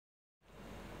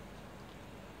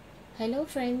Hello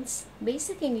friends,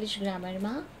 basic English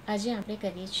ગ્રામરમાં આજે આપણે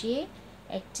કરીએ છીએ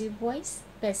એક્ટિવ વોઇસ,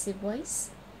 પેસિવ વોઇસ.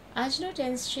 આજનો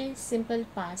ટેન્સ છે સિમ્પલ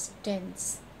પાસ્ટ ટેન્સ,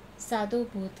 સાદો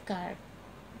ભૂતકાળ.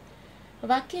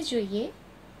 વાક્ય જોઈએ.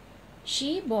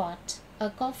 શી bought a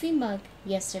coffee mug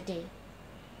yesterday.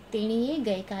 તેણીએ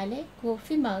ગઈકાલે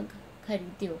કોફી મગ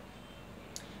ખરીદ્યો.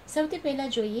 સૌથી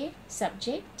પહેલાં જોઈએ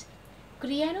સબ્જેક્ટ.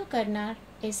 ક્રિયાનો કરનાર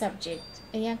એ સબ્જેક્ટ.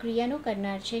 અહીંયા ક્રિયાનો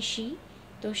કરનાર છે શી,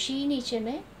 તો શી નીચે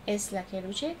મેં એસ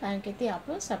લખેલું છે કારણ કે તે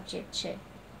આપણો સબ્જેક્ટ છે.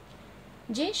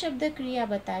 જે શબ્દ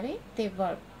ક્રિયા બતાવે તે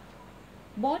વર્બ.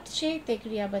 બોટ છે તે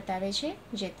ક્રિયા બતાવે છે,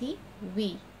 જેથી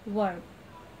વી વર્બ.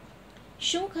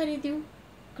 શું ખરીદ્યું?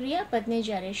 ક્રિયાપદને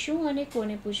જ્યારે શું અને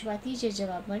કોને પૂછવાથી જે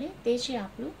જવાબ મળે તે છે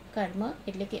આપણું કર્મ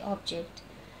એટલે કે ઓબ્જેક્ટ.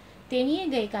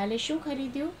 તેણીએ ગઈકાલે શું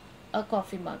ખરીદ્યું? અ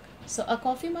કોફી મગ. સો અ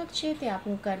કોફી મગ છે તે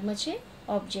આપણું કર્મ છે,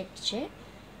 ઓબ્જેક્ટ છે.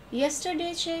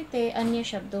 યસ્ટરડે છે તે અન્ય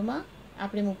શબ્દોમાં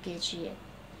આપણે મૂકીએ છીએ.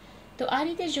 તો આ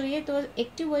રીતે જોઈએ તો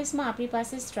એક્ટિવ વોઇસમાં આપણી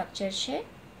પાસે સ્ટ્રક્ચર છે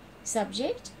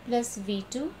subject plus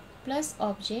V2 plus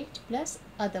object plus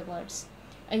અધર વર્ડ્સ.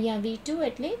 અહીંયા V2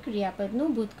 એટલે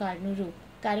ક્રિયાપદનું ભૂતકાળનું રૂપ,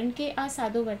 કારણ કે આ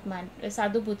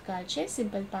સાદો ભૂતકાળ છે,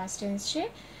 સિમ્પલ પાસ્ટ ટેન્સ છે.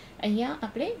 અહીંયા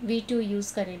આપણે V2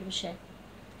 યુઝ કરેલું છે.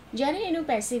 જ્યારે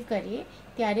એનું પેસિવ કરીએ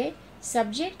ત્યારે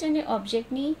સબ્જેક્ટ અને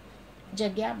ઓબ્જેક્ટની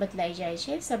જગ્યા બદલાઈ જાય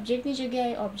છે. સબ્જેક્ટની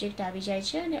જગ્યાએ ઓબ્જેક્ટ આવી જાય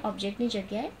છે અને ઓબ્જેક્ટની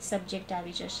જગ્યાએ સબ્જેક્ટ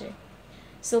આવી જશે.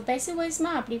 સો પેસિવ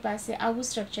વોઇસમાં આપણી પાસે આવું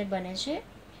સ્ટ્રક્ચર બને છે.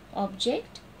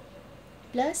 ઓબ્જેક્ટ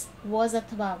પ્લસ વોઝ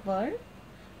અથવા વર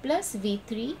પ્લસ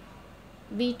V3.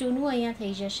 V2નું અહીંયા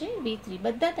થઈ જશે V3.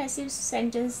 બધા પેસિવ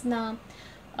સેન્ટેન્સના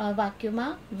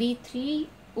વાક્યોમાં V3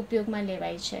 ઉપયોગમાં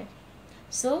લેવાય છે.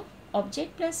 સો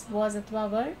ઓબ્જેક્ટ પ્લસ વોઝ અથવા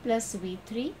વર plus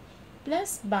V3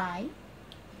 plus by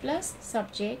plus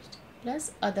subject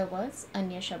plus other words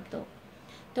અન્ય શબ્દો.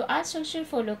 તો આ સ્ટ્રક્ચર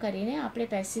ફોલો કરીને આપણે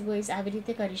પેસિવ વોઇસ આવી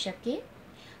રીતે કરી શકીએ.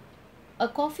 અ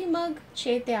કોફી મગ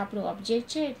છે તે આપણું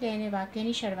ઓબ્જેક્ટ છે, એટલે એને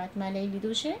વાક્યની શરૂઆતમાં લઈ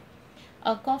લીધું છે.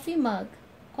 અ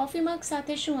કોફી મગ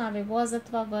સાથે શું આવે? વોઝ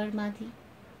અથવા વર્ડમાંથી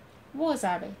વોઝ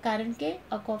આવે, કારણ કે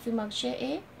અ કોફી મગ છે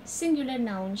એ સિંગ્યુલર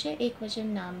નાઉન છે, એકવચન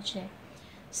નામ છે.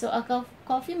 સો અ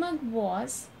coffee mug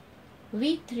was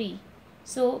V3.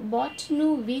 So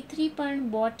બોટનું V3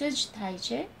 પણ બોટ જ થાય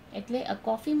છે, એટલે અ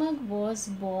કોફી મગ વોઝ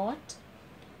બોટ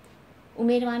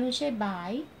ઉમેરવાનું છે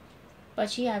બાય,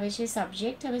 પછી આવે છે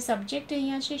સબ્જેક્ટ. હવે સબ્જેક્ટ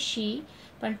અહીંયા છે શી,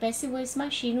 પણ પેસિવ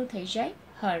વોઇસમાં શીનું થઈ જાય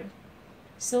હર.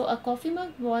 સો અ coffee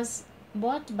mug was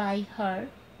boat by her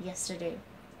yesterday.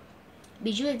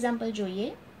 બીજું એક્ઝામ્પલ જોઈએ.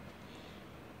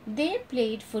 દે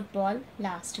પ્લેડ ફૂટબોલ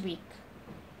લાસ્ટ વીક.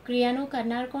 ક્રિયાનો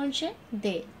કરનાર કોણ છે?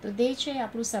 દે. તો દે છે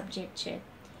આપણું સબ્જેક્ટ છે.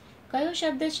 કયો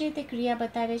શબ્દ છે તે ક્રિયા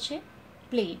બતાવે છે?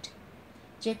 પ્લેડ,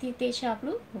 જેથી તે છે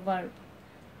આપણું વર્બ.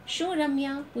 શું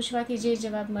રમ્યા પૂછવાથી જે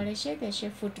જવાબ મળે છે તે છે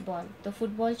ફૂટબોલ. તો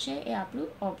ફૂટબોલ છે એ આપણું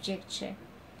ઓબ્જેક્ટ છે.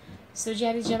 સો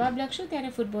જ્યારે જવાબ લખશું ત્યારે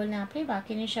ફૂટબોલને આપણે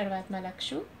વાક્યની શરૂઆતમાં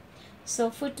લખશું. સો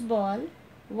ફૂટબોલ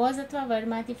વોઝ અથવા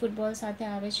વર્ડમાંથી ફૂટબોલ સાથે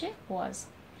આવે છે was.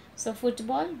 So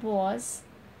football was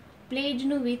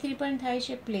પ્લેડનું V3 પણ થાય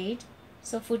છે played.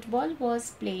 So football was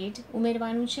played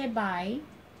ઉમેરવાનું છે બાય.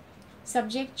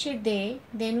 સબ્જેક્ટ છે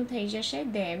દેનું થઈ જશે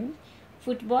ધેમ.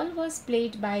 Football was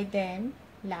played by them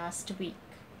last week.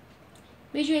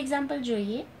 બીજું એક્ઝામ્પલ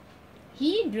જોઈએ.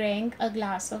 હી drank a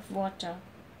glass of water.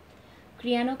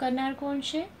 ક્રિયાનો કરનાર કોણ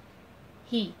છે?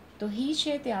 હી. તો હી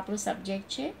છે તે આપણું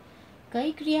સબ્જેક્ટ છે.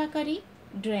 કઈ ક્રિયા કરી?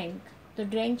 ડ્રેન્ક. તો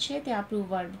ડ્રેન્ક છે તે આપણું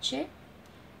વર્બ છે.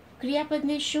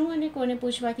 ક્રિયાપદને શું અને કોને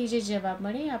પૂછવાથી જે જવાબ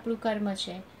મળે એ આપણું કર્મ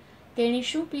છે. તેણે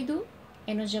શું પીધું?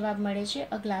 એનો જવાબ મળે છે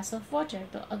અ ગ્લાસ ઓફ વોટર.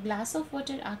 તો અ ગ્લાસ ઓફ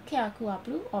વોટર આખું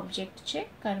આપણું ઓબ્જેક્ટ છે,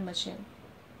 કર્મ છે,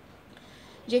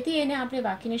 જેથી એને આપણે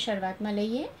વાક્યની શરૂઆતમાં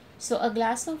લઈએ. સો a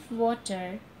glass of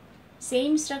water,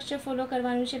 same structure follow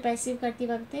કરવાનું છે પેસિવ કરતી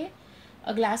વખતે.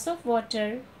 A glass of water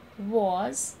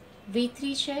was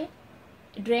V3 છે.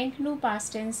 ડ્રેન્કનું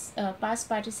પાસ્ટ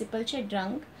પાર્ટિસિપલ છે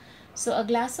drunk. So a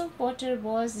glass of water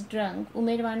was drunk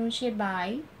ઉમેરવાનું છે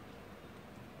બાય.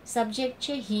 સબ્જેક્ટ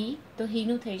છે હી, તો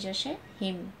હીનું થઈ જશે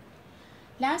હિમ.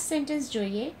 લાસ્ટ સેન્ટેન્સ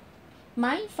જોઈએ.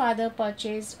 My father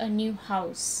purchased a new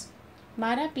house.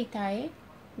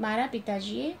 મારા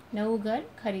પિતાજીએ નવું ઘર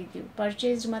ખરીદ્યું.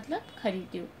 પરચેઝડ મતલબ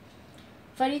ખરીદ્યું.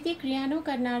 ફરીથી ક્રિયાનો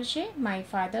કરનાર છે માય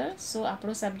ફાધર. સો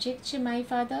આપણો સબ્જેક્ટ છે માય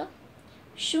ફાધર.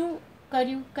 શું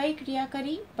કર્યું? કઈ ક્રિયા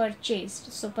કરી?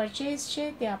 પરચેઝડ. સો પરચેઝ છે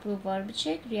તે આપણું વર્બ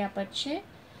છે, ક્રિયાપદ છે.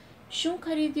 શું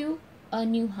ખરીદ્યું? A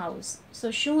new house.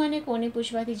 સો શું અને કોને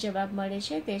પૂછવાથી જવાબ મળે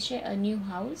છે તે છે અ ન્યૂ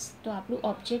હાઉસ. તો આપણું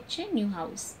ઓબ્જેક્ટ છે ન્યૂ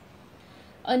હાઉસ.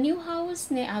 અ ન્યૂ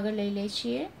હાઉસને આગળ લઈ લઈએ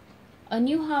છીએ. અ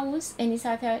ન્યૂ હાઉસ એની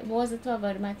સાથે વોઝ અથવા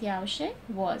વર્ડમાંથી આવશે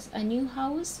was. A new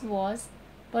house was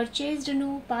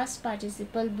પરચેઝડનું past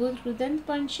participle ભૂતકૃદંત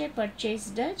પણ છે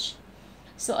પરચેઝડ જ.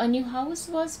 સો અ ન્યૂ હાઉસ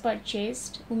વોઝ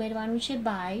પરચેસ્ડ ઉમેરવાનું છે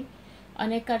બાય,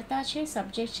 અને કરતા છે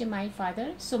સબ્જેક્ટ છે my father.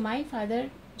 So my father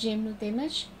જેમનું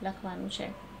તેમજ લખવાનું છે.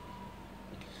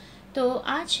 તો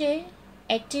આ છે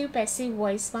active passive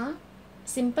વોઇસમાં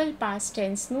simple past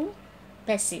ટેન્સનું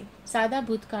passive, સાદા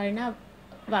ભૂતકાળના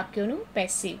વાક્યોનું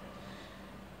પેસિવ.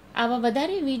 આવા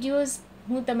વધારે વિડીયોઝ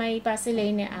હું તમારી પાસે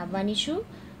લઈને આવવાની છું.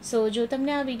 સો જો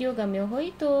તમને આ વિડીયો ગમ્યો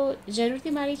હોય તો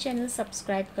જરૂરથી મારી ચેનલ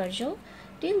સબસ્ક્રાઈબ કરજો.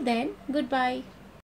 Till then, good bye.